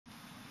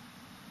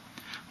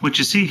What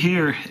you see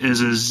here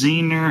is a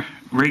Zener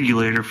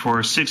regulator for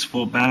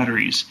 6-volt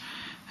batteries.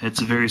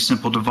 It's a very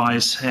simple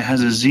device. It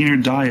has a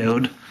Zener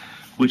diode,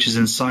 which is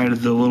inside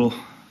of the little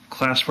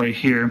clasp right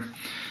here,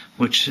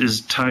 which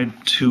is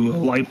tied to a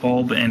light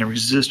bulb and a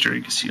resistor.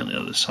 You can see on the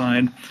other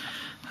side.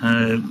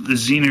 The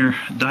Zener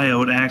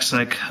diode acts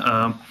like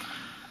a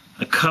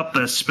cup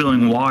that's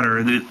spilling water.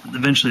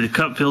 Eventually the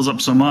cup fills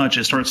up so much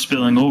it starts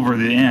spilling over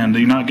the end.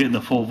 You're not getting the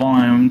full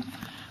volume,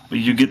 but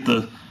you get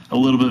a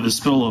little bit of a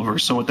spillover.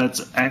 So what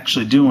that's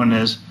actually doing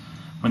is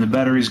when the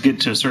batteries get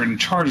to a certain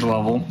charge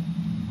level,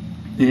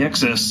 the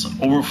excess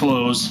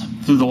overflows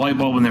through the light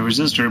bulb and the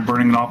resistor,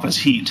 burning it off as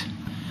heat.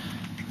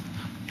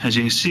 As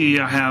you can see,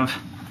 I have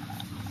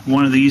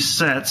one of these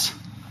sets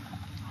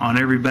on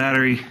every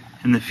battery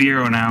in the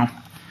Fiero now,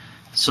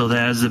 so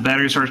that as the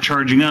battery starts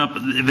charging up,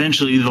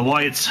 eventually the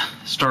lights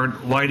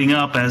start lighting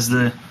up as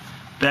the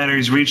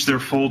batteries reach their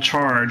full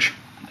charge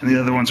and the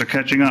other ones are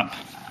catching up.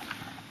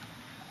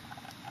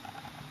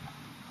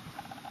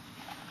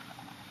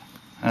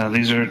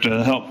 These are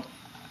to help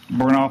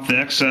burn off the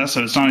excess,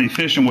 so it's not an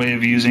efficient way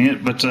of using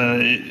it, but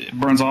it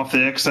burns off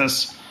the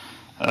excess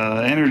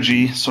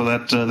energy so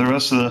that the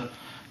rest of the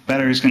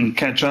batteries can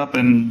catch up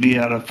and be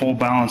at a full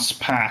balanced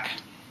pack.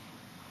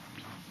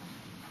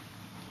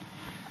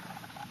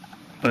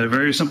 But a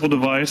very simple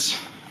device.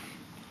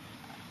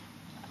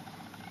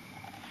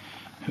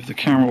 If the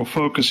camera will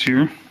focus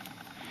here.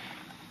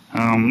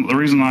 The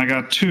reason I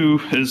got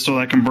two is so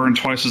I can burn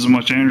twice as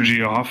much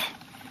energy off.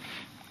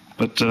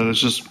 But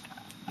it's just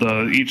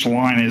each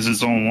line is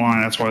its own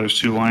line. That's why there's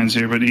two lines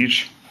here. But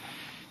each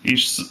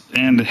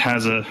end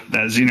has that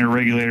Zener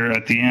regulator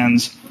at the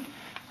ends,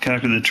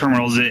 connected to the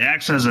terminals. It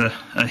acts as a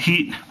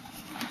heat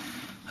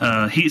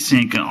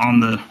sink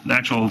on the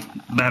actual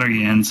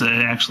battery ends. It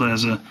actually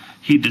has a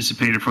heat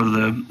dissipator for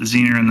the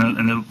Zener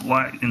and the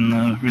light in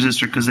the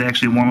resistor, because they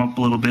actually warm up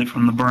a little bit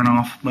from the burn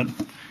off. But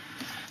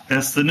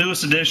that's the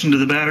newest addition to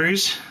the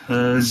batteries,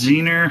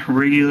 Zener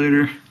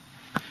regulator.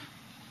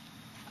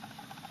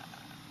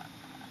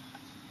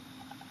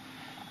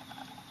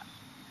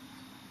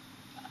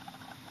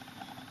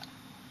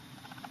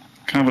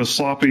 Kind of a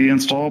sloppy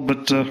install,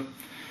 but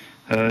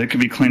it can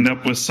be cleaned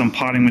up with some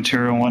potting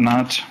material and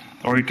whatnot,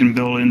 or you can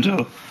build it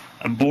into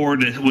a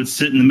board that would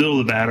sit in the middle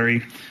of the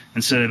battery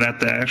instead of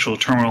at the actual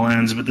terminal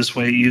ends, but this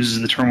way it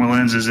uses the terminal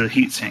ends as a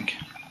heat sink.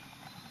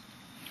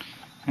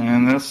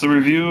 And that's the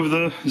review of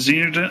the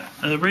Zener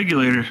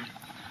regulator.